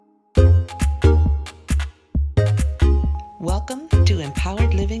Welcome to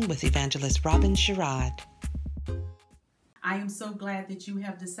Empowered Living with Evangelist Robin Sherrod. I am so glad that you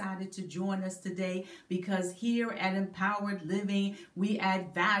have decided to join us today, because here at Empowered Living, we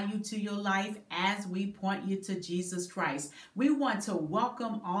add value to your life as we point you to Jesus Christ. We want to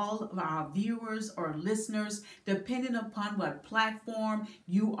welcome all of our viewers or listeners, depending upon what platform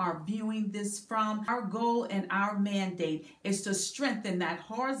you are viewing this from. Our goal and our mandate is to strengthen that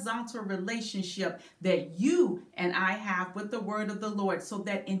horizontal relationship that you and I have with the Word of the Lord, so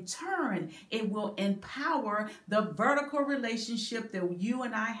that in turn it will empower the vertical relationship that you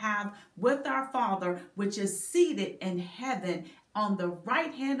and I have with our Father, which is seated in heaven on the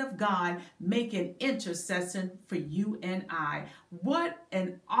right hand of God, making intercession for you and I. What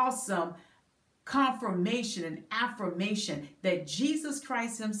an awesome confirmation and affirmation that Jesus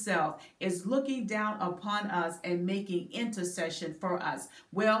Christ himself is looking down upon us and making intercession for us.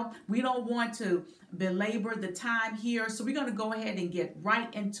 Well, we don't want to belabor the time here, so we're going to go ahead and get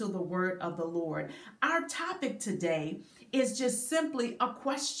right into the word of the Lord. Our topic today is just simply a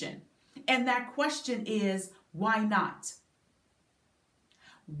question, and that question is, why not?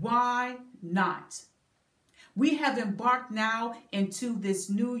 Why not? We have embarked now into this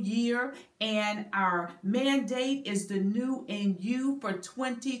new year, and our mandate is the new in you for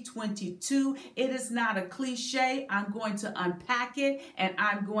 2022. It is not a cliche. I'm going to unpack it, and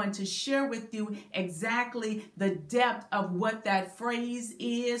I'm going to share with you exactly the depth of what that phrase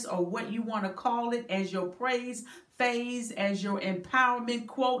is, or what you want to call it, as your praise phase, as your empowerment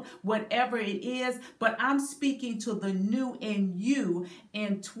quote, whatever it is. But I'm speaking to the new in you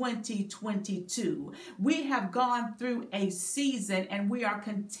in 2022. We have gone through a season, and we are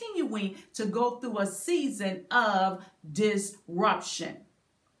continuing to go through a season of disruption.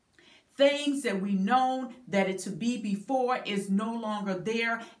 Things that we known that it to be before is no longer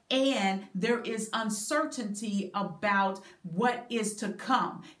there, and there is uncertainty about what is to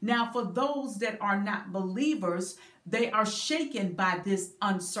come. Now, for those that are not believers, they are shaken by this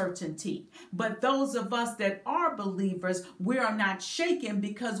uncertainty. But those of us that are believers, we are not shaken,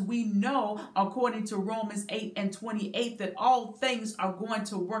 because we know, according to Romans 8:28, that all things are going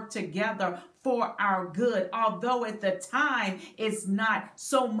to work together for our good. Although at the time it's not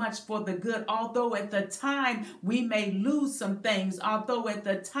so much for the good, although at the time we may lose some things, although at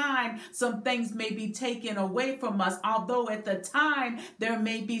the time some things may be taken away from us, although at the time there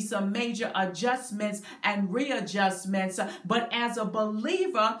may be some major adjustments and readjustments, but as a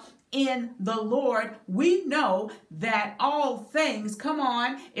believer in the Lord, we know that all things,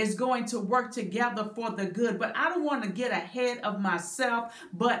 is going to work together for the good. But I don't want to get ahead of myself,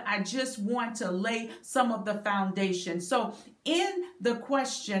 but I just want to lay some of the foundation. So in the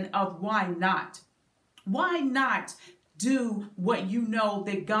question of why not do what you know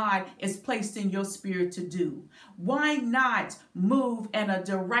that God is placed in your spirit to do? Why not move in a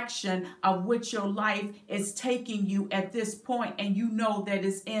direction of which your life is taking you at this point, and you know that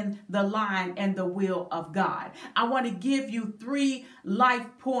it's in the line and the will of God? I want to give you 3 life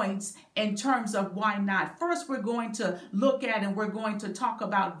points in terms of why not. First, we're going to look at and we're going to talk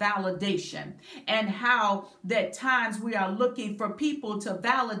about validation, and how that times we are looking for people to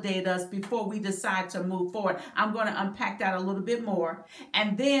validate us before we decide to move forward. I'm going to unpack that a little bit more.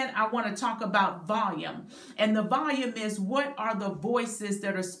 And then I want to talk about volume. And the volume is, what are the voices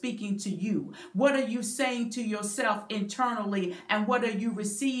that are speaking to you? What are you saying to yourself internally? And what are you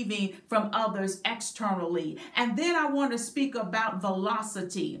receiving from others externally? And then I want to speak about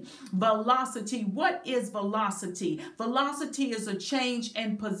velocity. Velocity. What is velocity? Velocity is a change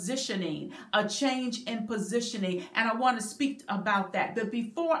in positioning. A change in positioning. And I want to speak about that. But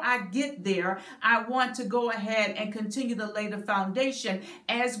before I get there, I want to go ahead and continue to lay the foundation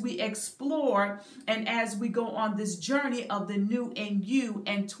as we explore and as we go on this journey of the new in you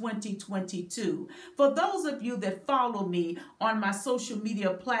in 2022. For those of you that follow me on my social media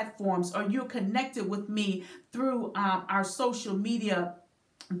platforms, or you're connected with me through our social media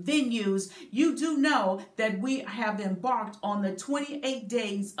venues, you do know that we have embarked on the 28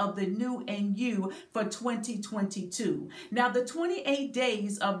 days of the new in you for 2022. Now, the 28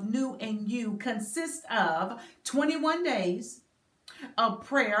 days of new in you consist of 21 days of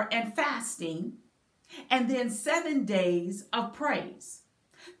prayer and fasting, and then 7 days of praise.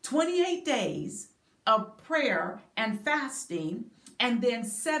 28 days of prayer and fasting, and then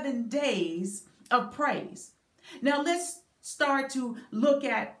 7 days of praise. Now let's start to look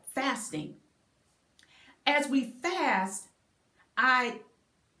at fasting. As we fast, I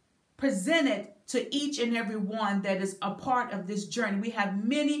presented to each and every one that is a part of this journey. We have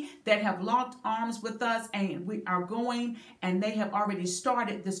many that have locked arms with us, and we are going, and they have already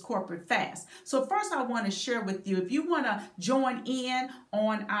started this corporate fast. So first I want to share with you, if you want to join in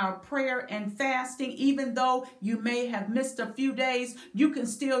on our prayer and fasting, even though you may have missed a few days, you can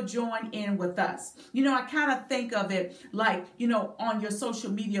still join in with us. I kind of think of it like, on your social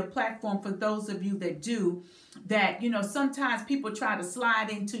media platform, for those of you that do, that, sometimes people try to slide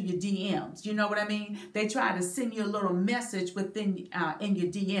into your DMs. You know what I mean? They try to send you a little message within in your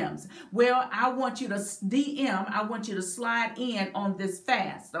DMs. Well, I want you to I want you to slide in on this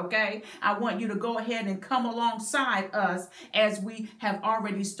fast, okay? I want you to go ahead and come alongside us as we have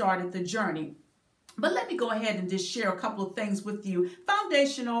already started the journey. But let me go ahead and just share a couple of things with you,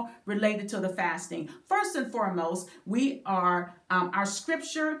 foundational related to the fasting. First and foremost, our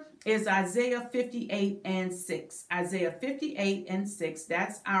scripture is Isaiah 58:6. Isaiah 58:6,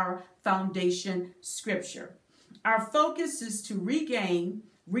 that's our foundation scripture. Our focus is to regain,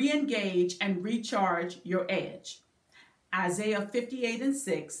 re-engage, and recharge your edge. Isaiah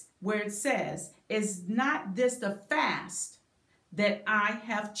 58:6, where it says, "Is not this the fast that I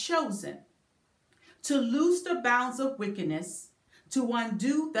have chosen? To loose the bounds of wickedness, to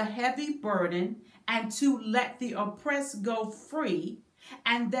undo the heavy burden, and to let the oppressed go free,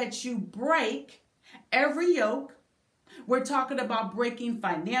 and that you break every yoke." We're talking about breaking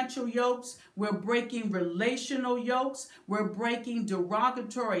financial yokes. We're breaking relational yokes. We're breaking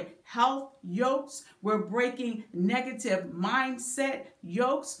derogatory health yokes. We're breaking negative mindset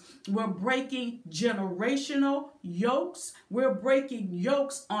yokes. We're breaking generational yokes. We're breaking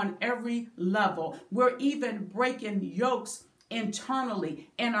yokes on every level. We're even breaking yokes internally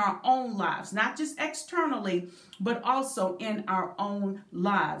in our own lives, not just externally, but also in our own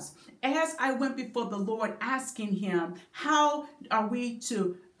lives. As I went before the Lord asking him, how are we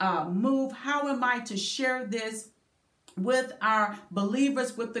to move? How am I to share this with our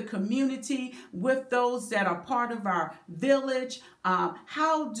believers, with the community, with those that are part of our village?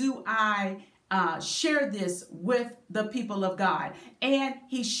 How do I share this with the people of God? And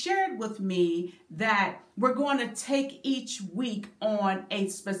he shared with me that we're going to take each week on a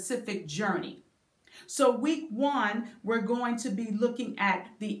specific journey. So week 1, we're going to be looking at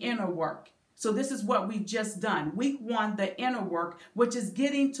the inner work. So this is what we've just done. Week 1, the inner work, which is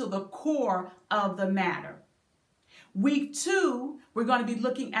getting to the core of the matter. Week 2, we're going to be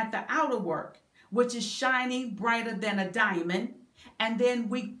looking at the outer work, which is shining brighter than a diamond. And then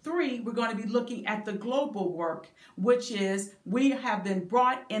week 3, we're going to be looking at the global work, which is we have been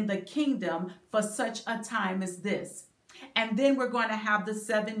brought in the kingdom for such a time as this. And then we're going to have the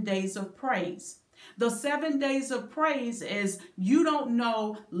 7 days of praise. The 7 days of praise is you don't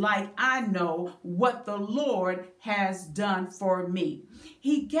know like I know what the Lord has done for me.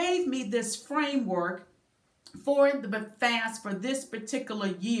 He gave me this framework for the fast for this particular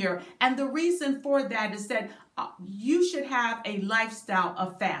year. And the reason for that is that you should have a lifestyle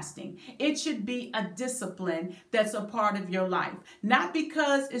of fasting. It should be a discipline that's a part of your life. Not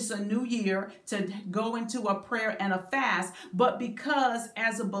because it's a new year to go into a prayer and a fast, but because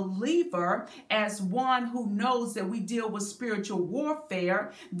as a believer, as one who knows that we deal with spiritual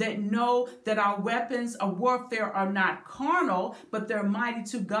warfare, that know that our weapons of warfare are not carnal, but they're mighty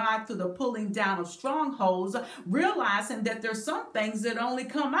to God through the pulling down of strongholds, realizing that there's some things that only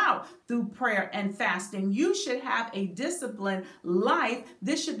come out through prayer and fasting. You should have a disciplined life.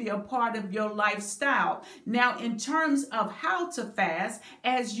 This should be a part of your lifestyle. Now, in terms of how to fast,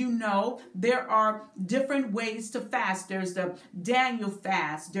 as you know, there are different ways to fast. There's the Daniel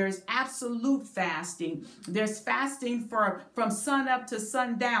fast. There's absolute fasting. There's fasting from sun up to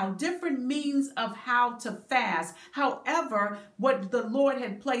sundown. Different means of how to fast. However, what the Lord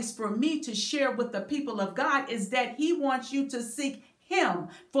had placed for me to share with the people of God is that he wants you to seek him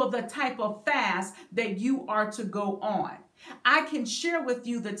for the type of fast that you are to go on. I can share with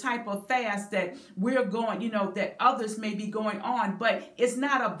you the type of fast that we're going, that others may be going on, but it's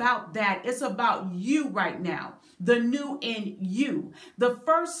not about that. It's about you right now, the new in you. The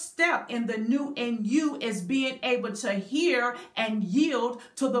first step in the new in you is being able to hear and yield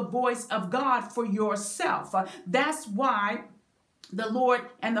to the voice of God for yourself. That's why the Lord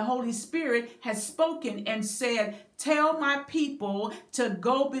and the Holy Spirit has spoken and said, tell my people to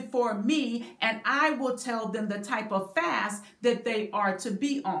go before me, and I will tell them the type of fast that they are to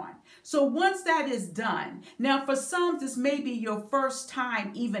be on. So once that is done, now for some, this may be your first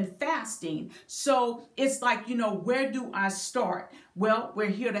time even fasting. So it's like, where do I start? Well, we're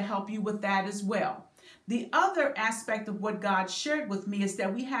here to help you with that as well. The other aspect of what God shared with me is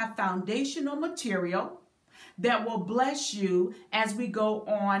that we have foundational material. that will bless you as we go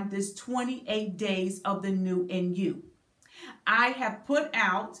on this 28 days of the new in you. I have put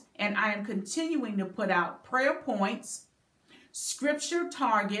out, and I am continuing to put out, prayer points, scripture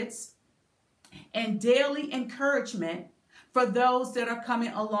targets, and daily encouragement for those that are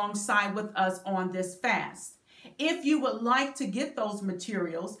coming alongside with us on this fast. If you would like to get those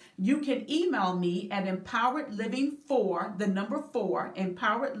materials, you can email me at empoweredliving4, the number 4,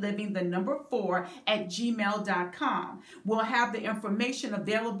 empoweredliving, the number 4, at gmail.com. We'll have the information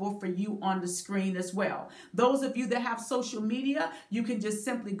available for you on the screen as well. Those of you that have social media, you can just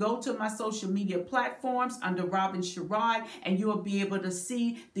simply go to my social media platforms under Robin Sherrod, and you will be able to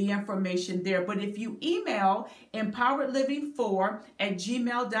see the information there. But if you email empoweredliving4 at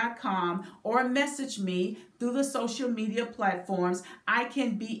gmail.com or message me through the social media platforms, I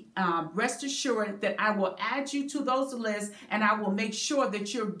can be rest assured that I will add you to those lists, and I will make sure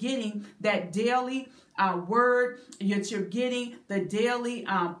that you're getting that daily word, that you're getting the daily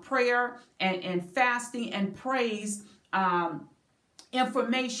prayer and fasting and praise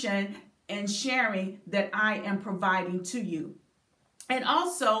information and sharing that I am providing to you. And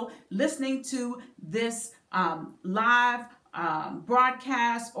also listening to this live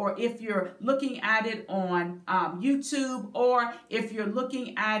broadcast, or if you're looking at it on YouTube, or if you're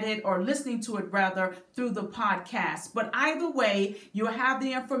looking at it or listening to it rather through the podcast. But either way, you'll have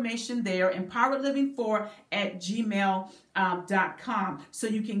the information there, empoweredliving4 at gmail.com, so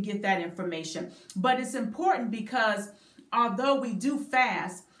you can get that information. But it's important because although we do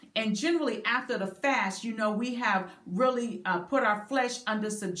fast, and generally after the fast, we have really put our flesh under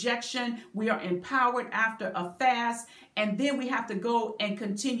subjection. We are empowered after a fast. And then we have to go and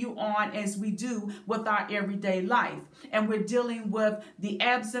continue on as we do with our everyday life. And we're dealing with the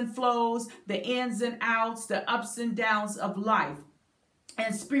ebbs and flows, the ins and outs, the ups and downs of life,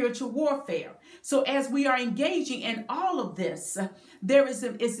 and spiritual warfare. So as we are engaging in all of this,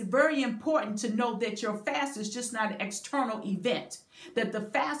 it's very important to know that your fast is just not an external event, that the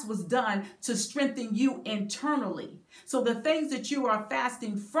fast was done to strengthen you internally. So the things that you are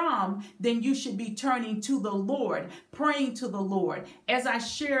fasting from, then you should be turning to the Lord, praying to the Lord. As I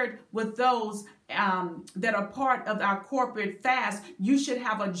shared with those that are part of our corporate fast, you should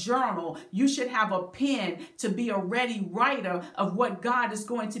have a journal. You should have a pen to be a ready writer of what God is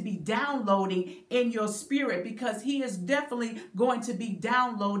going to be downloading in your spirit, because he is definitely going to be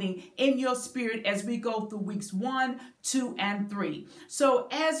downloading in your spirit as we go through weeks 1, 2, and 3. So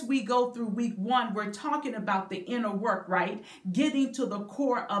as we go through week 1, we're talking about the inner work, right? Getting to the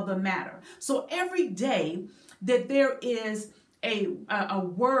core of the matter. So every day that there is a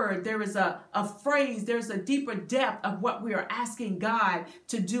word, there is a phrase, there's a deeper depth of what we are asking God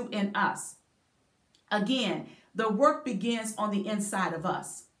to do in us. Again, the work begins on the inside of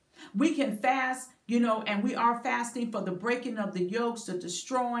us. We can fast, and we are fasting for the breaking of the yokes, the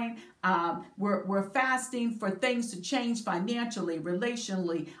destroying. We're fasting for things to change financially,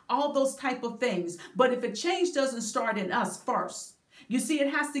 relationally, all those type of things. But if a change doesn't start in us first, you see,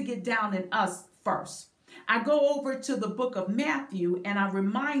 it has to get down in us first. I go over to the book of Matthew, and I'm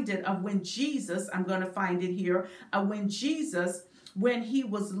reminded of when Jesus, I'm going to find it here, when he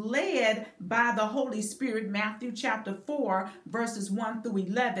was led by the Holy Spirit, Matthew chapter 4, verses 1 through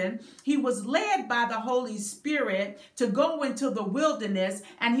 11, he was led by the Holy Spirit to go into the wilderness,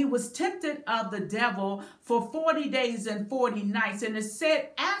 and he was tempted of the devil for 40 days and 40 nights. And it said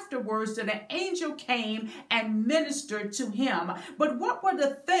afterwards that an angel came and ministered to him. But what were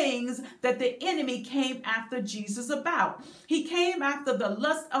the things that the enemy came after Jesus about? He came after the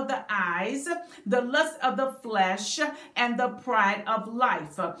lust of the eyes, the lust of the flesh, and the pride of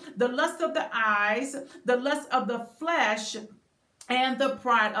life. The lust of the eyes, the lust of the flesh, and the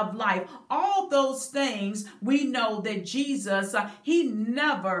pride of life. All those things, we know that Jesus, he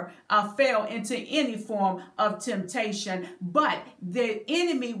never fell into any form of temptation, but the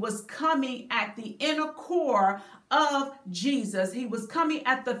enemy was coming at the inner core of Jesus. He was coming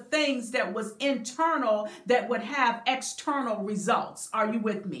at the things that was internal that would have external results. Are you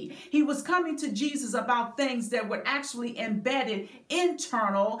with me? He was coming to Jesus about things that were actually embedded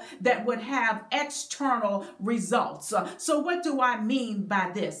internal that would have external results. So what do I mean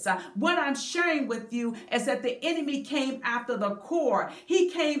by this? What I'm sharing with you is that the enemy came after the core. He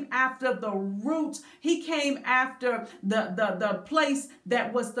came after the root. He came after the place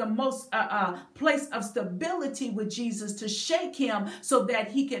that was the most place of stability with Jesus to shake him so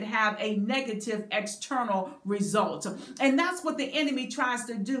that he could have a negative external result. And that's what the enemy tries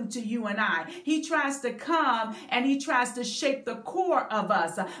to do to you and I. He tries to come and he tries to shake the core of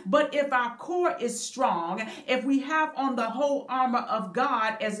us. But if our core is strong, if we have on the whole armor of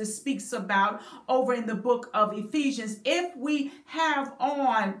God, as it speaks about over in the book of Ephesians, if we have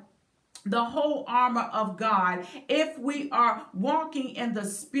on the whole armor of God, if we are walking in the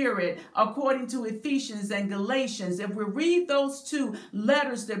Spirit according to Ephesians and Galatians, if we read those two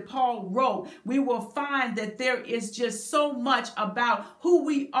letters that Paul wrote, we will find that there is just so much about who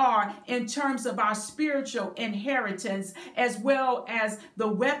we are in terms of our spiritual inheritance, as well as the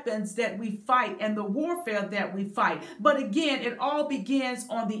weapons that we fight and the warfare that we fight. But again, it all begins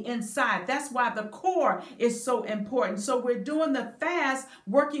on the inside. That's why the core is so important. So we're doing the fast,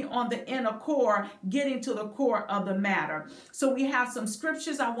 working on the inner core, getting to the core of the matter. So we have some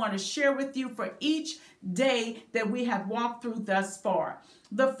scriptures I want to share with you for each day that we have walked through thus far.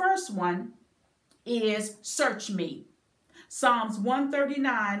 The first one is search me. Psalms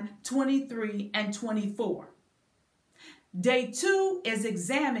 139, 23, and 24. Day 2 is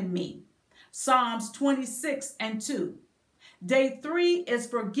examine me. Psalms 26 and 2. Day 3 is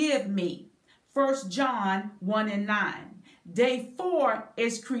forgive me. 1 John 1 and 9. Day 4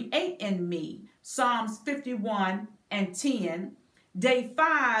 is create in me, Psalms 51 and 10. Day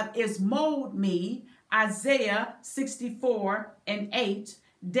 5 is mold me, Isaiah 64 and 8.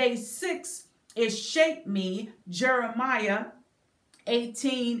 Day 6 is shape me, Jeremiah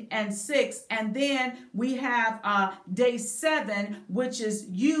 18 and 6. And then we have day 7, which is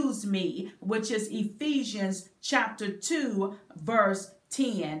use me, which is Ephesians chapter 2, verse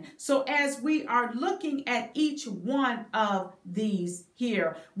 10. So as we are looking at each one of these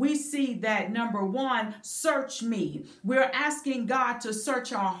here, we see that number 1, search me. We're asking God to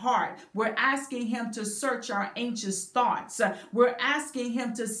search our heart. We're asking him to search our anxious thoughts. We're asking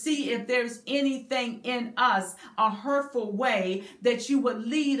him to see if there's anything in us, a hurtful way, that you would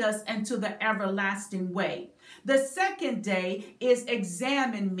lead us into the everlasting way. The second day is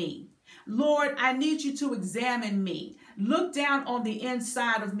examine me. Lord, I need you to examine me. Look down on the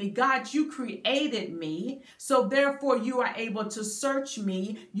inside of me. God, you created me, so therefore you are able to search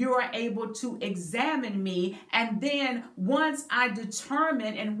me. You are able to examine me. And then once I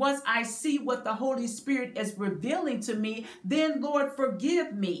determine and once I see what the Holy Spirit is revealing to me, then Lord,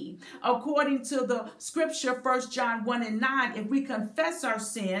 forgive me. According to the scripture, 1 John 1 and 9, if we confess our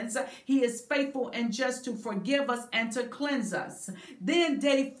sins, he is faithful and just to forgive us and to cleanse us. Then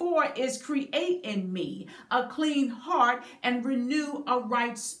day 4 is create in me a clean heart and renew a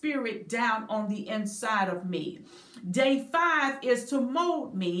right spirit down on the inside of me. Day 5 is to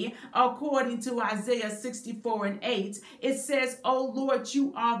mold me according to Isaiah 64 and 8. It says, "Oh Lord,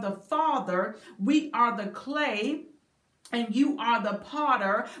 you are the Father, we are the clay, and you are the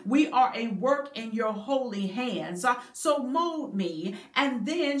potter. We are a work in your holy hands. So mold me and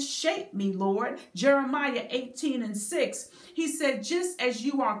then shape me, Lord." Jeremiah 18 and 6. He said, "Just as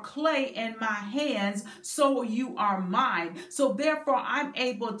you are clay in my hands, so you are mine." So therefore, I'm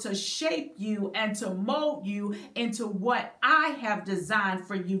able to shape you and to mold you into what I have designed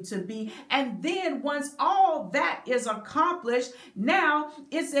for you to be. And then once all that is accomplished, now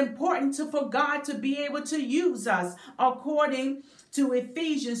it's important for God to be able to use us according to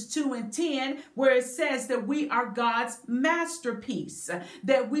Ephesians 2 and 10, where it says that we are God's masterpiece,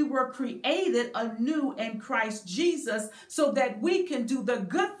 that we were created anew in Christ Jesus so that we can do the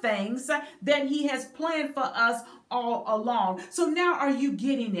good things that he has planned for us all along. So now are you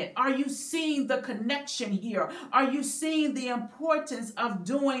getting it? Are you seeing the connection here? Are you seeing the importance of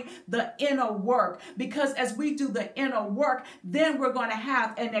doing the inner work? Because as we do the inner work, then we're going to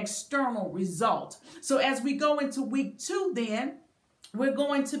have an external result. So as we go into week 2, then we're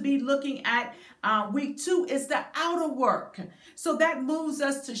going to be looking at week 2 is the outer work. So that moves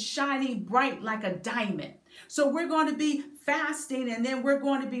us to shining bright like a diamond. So we're going to be fasting, and then we're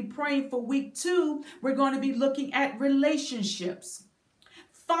going to be praying for week 2. We're going to be looking at relationships,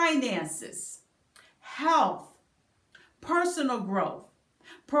 finances, health, personal growth,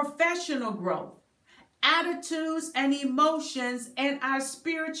 professional growth, attitudes and emotions, and our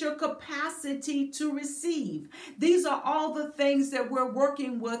spiritual capacity to receive. These are all the things that we're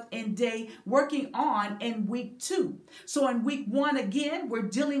working on in week 2. So in week 1, again, we're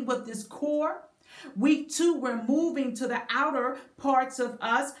dealing with this core. Week 2, we're moving to the outer parts of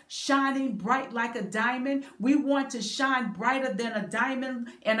us, shining bright like a diamond. We want to shine brighter than a diamond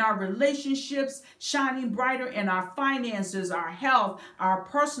in our relationships, shining brighter in our finances, our health, our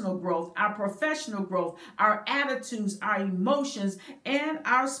personal growth, our professional growth, our attitudes, our emotions, and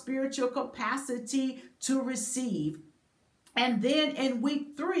our spiritual capacity to receive. And then in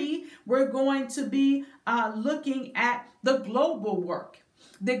week 3, we're going to be looking at the global work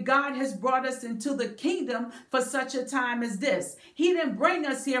that God has brought us into the kingdom for such a time as this. He didn't bring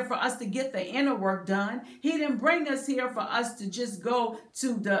us here for us to get the inner work done. He didn't bring us here for us to just go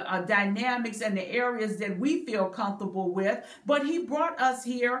to the dynamics and the areas that we feel comfortable with, but he brought us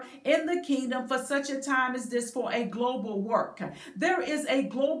here in the kingdom for such a time as this for a global work. There is a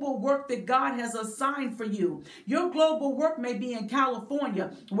global work that God has assigned for you. Your global work may be in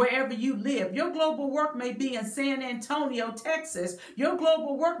California, wherever you live. Your global work may be in San Antonio, Texas. Your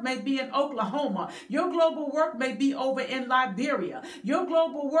global work may be in Oklahoma. Your global work may be over in Liberia. Your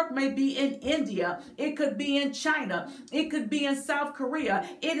global work may be in India. It could be in China. It could be in South Korea.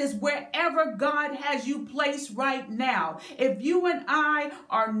 It is wherever God has you placed right now. If you and I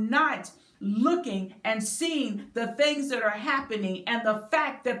are not looking and seeing the things that are happening and the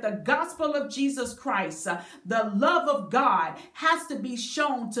fact that the gospel of Jesus Christ, the love of God, has to be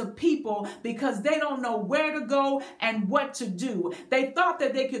shown to people because they don't know where to go and what to do. They thought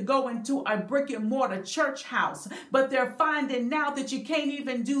that they could go into a brick and mortar church house, but they're finding now that you can't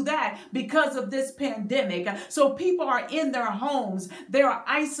even do that because of this pandemic. So people are in their homes. They're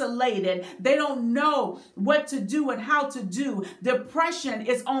isolated. They don't know what to do and how to do. Depression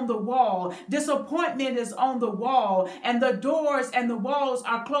is on the wall. Disappointment is on the wall, and the doors and the walls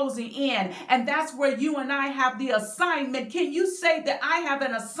are closing in. And that's where you and I have the assignment. Can you say that I have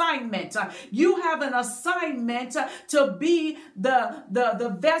an assignment? You have an assignment to be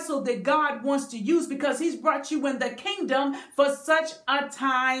the vessel that God wants to use, because he's brought you in the kingdom for such a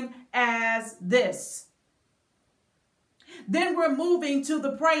time as this. Then we're moving to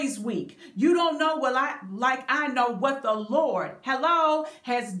the praise week. You don't know I know what the Lord,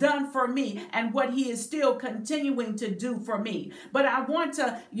 has done for me and what he is still continuing to do for me. But I want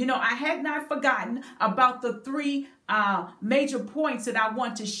to, I had not forgotten about the 3 major points that I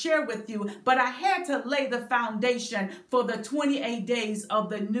want to share with you, but I had to lay the foundation for the 28 days of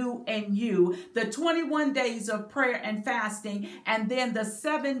the new and you, the 21 days of prayer and fasting, and then the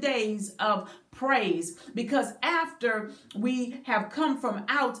 7 days of praise. Because after we have come from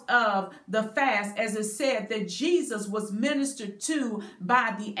out of the fast, as it said that Jesus was ministered to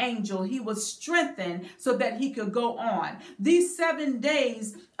by the angel, he was strengthened so that he could go on. These 7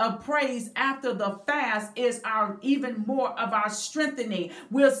 days of praise after the fast is even more of our strengthening.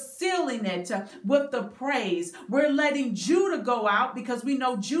 We're sealing it with the praise. We're letting Judah go out because we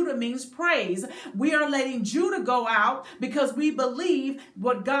know Judah means praise. We are letting Judah go out because we believe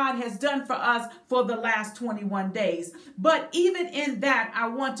what God has done for us for the last 21 days. But even in that, I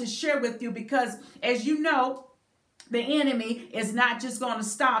want to share with you, because as you know, the enemy is not just going to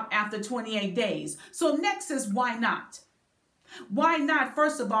stop after 28 days. So next is why not? Why not,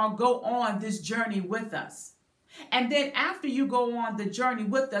 first of all, go on this journey with us? And then after you go on the journey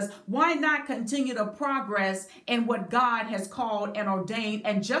with us, why not continue to progress in what God has called and ordained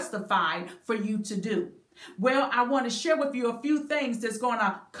and justified for you to do? Well, I want to share with you a few things that's going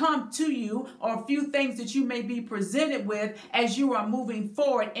to come to you, or a few things that you may be presented with as you are moving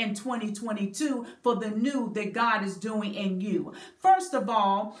forward in 2022 for the new that God is doing in you. First of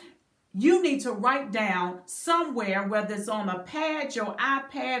all, you need to write down somewhere, whether it's on a pad, your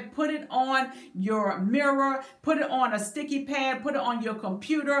iPad, put it on your mirror, put it on a sticky pad, put it on your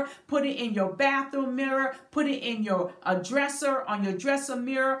computer, put it in your bathroom mirror, put it in your dresser, on your dresser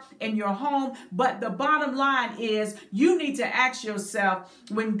mirror, in your home. But the bottom line is, you need to ask yourself,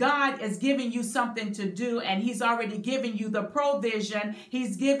 when God is giving you something to do and he's already given you the provision,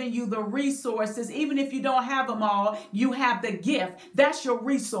 he's given you the resources, even if you don't have them all, you have the gift. That's your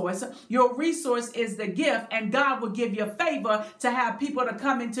resource. Your resource is the gift, and God will give you favor to have people to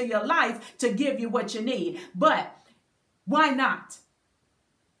come into your life to give you what you need. But why not?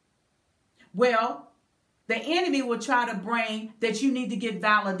 Well, the enemy will try to bring that you need to get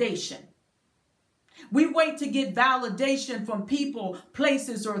validation. We wait to get validation from people,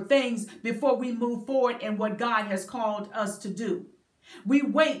 places, or things before we move forward in what God has called us to do. We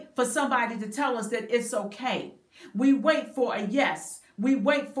wait for somebody to tell us that it's okay. We wait for a yes. We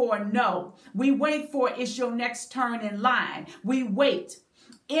wait for a no. We wait for it's your next turn in line. We wait.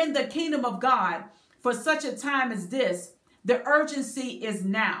 In the kingdom of God, for such a time as this, the urgency is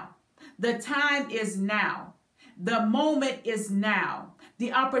now. The time is now. The moment is now.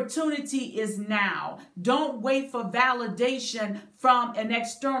 The opportunity is now. Don't wait for validation from an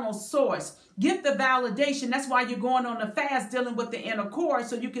external source. Get the validation. That's why you're going on a fast dealing with the inner core,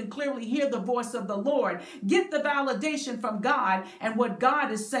 so you can clearly hear the voice of the Lord. Get the validation from God and what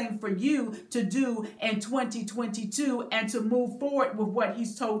God is saying for you to do in 2022 and to move forward with what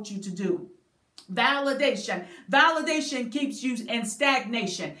he's told you to do. Validation. Validation keeps you in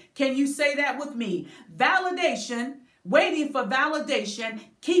stagnation. Can you say that with me? Validation. Waiting for validation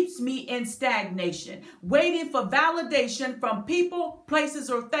keeps me in stagnation. Waiting for validation from people,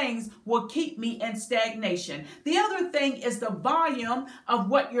 places, or things will keep me in stagnation. The other thing is the volume of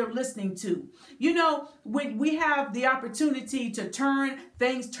what you're listening to. You know, when we have the opportunity to turn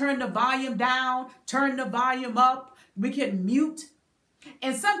the volume down, turn the volume up, we can mute.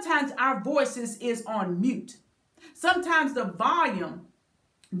 And sometimes our voices is on mute. Sometimes the volume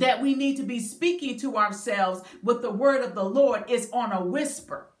that we need to be speaking to ourselves with the word of the Lord is on a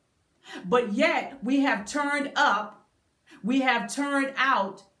whisper. But yet we have turned out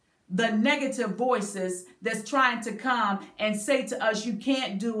the negative voices that's trying to come and say to us, you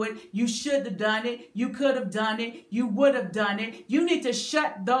can't do it, you should have done it, you could have done it, you would have done it. You need to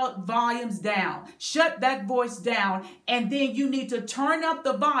shut the volumes down, shut that voice down, and then you need to turn up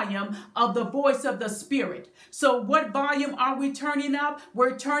the volume of the voice of the Spirit. So what volume are we turning up?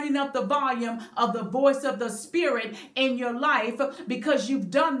 We're turning up the volume of the voice of the Spirit in your life, because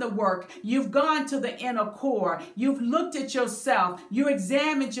you've done the work. You've gone to the inner core. You've looked at yourself. You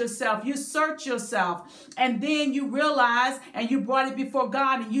examined yourself. You search yourself, and then you realize, and you brought it before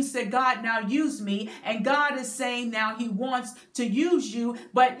God, and you said, God, now use me. And God is saying now he wants to use you,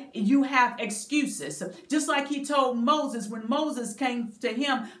 but you have excuses. Just like he told Moses when Moses came to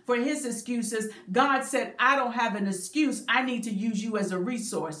him for his excuses, God said, I don't have an excuse. I need to use you as a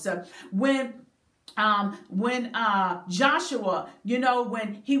resource. When Joshua,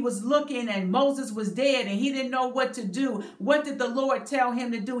 when he was looking and Moses was dead and he didn't know what to do, what did the Lord tell him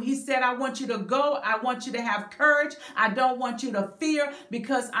to do? He said, I want you to go. I want you to have courage. I don't want you to fear,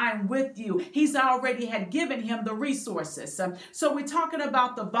 because I'm with you. He's already had given him the resources. So we're talking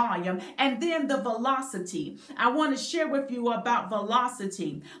about the volume and then the velocity. I want to share with you about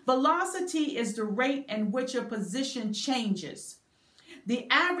velocity. Velocity is the rate in which a position changes. The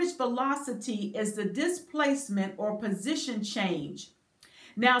average velocity is the displacement or position change.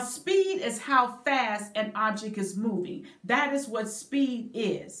 Now, speed is how fast an object is moving. That is what speed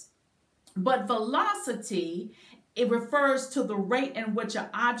is. But velocity, it refers to the rate in which an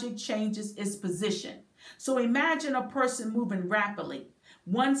object changes its position. So imagine a person moving rapidly,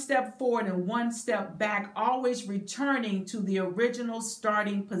 one step forward and one step back, always returning to the original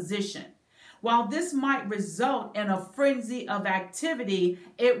starting position. While this might result in a frenzy of activity,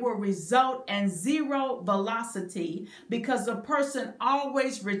 it will result in zero velocity, because the person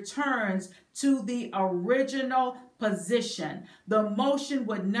always returns to the original position. The motion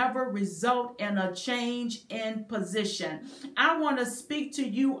would never result in a change in position. I want to speak to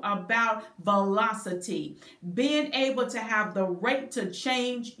you about velocity, being able to have the rate to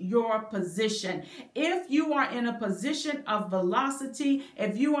change your position. If you are in a position of velocity,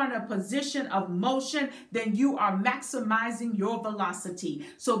 if you are in a position of motion, then you are maximizing your velocity.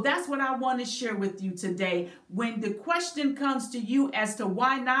 So that's what I want to share with you today. When the question comes to you as to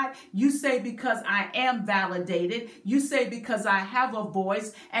why not, you say, because I am validated. You say, because I have a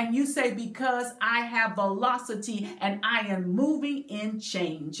voice. And you say, because I have velocity and I am moving in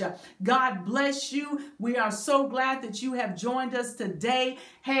change. God bless you. We are so glad that you have joined us today.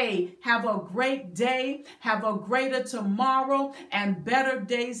 Hey, have a great day. Have a greater tomorrow and better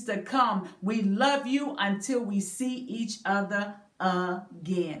days to come. We love you until we see each other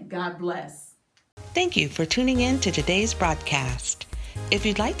again. God bless. Thank you for tuning in to today's broadcast. If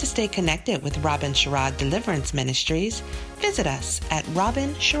you'd like to stay connected with Robin Sherrod Deliverance Ministries, visit us at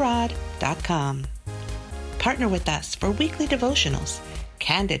robinsherrod.com. Partner with us for weekly devotionals,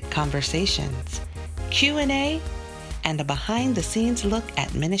 candid conversations, Q&A, and a behind-the-scenes look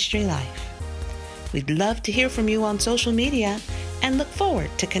at ministry life. We'd love to hear from you on social media and look forward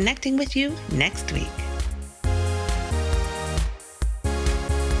to connecting with you next week.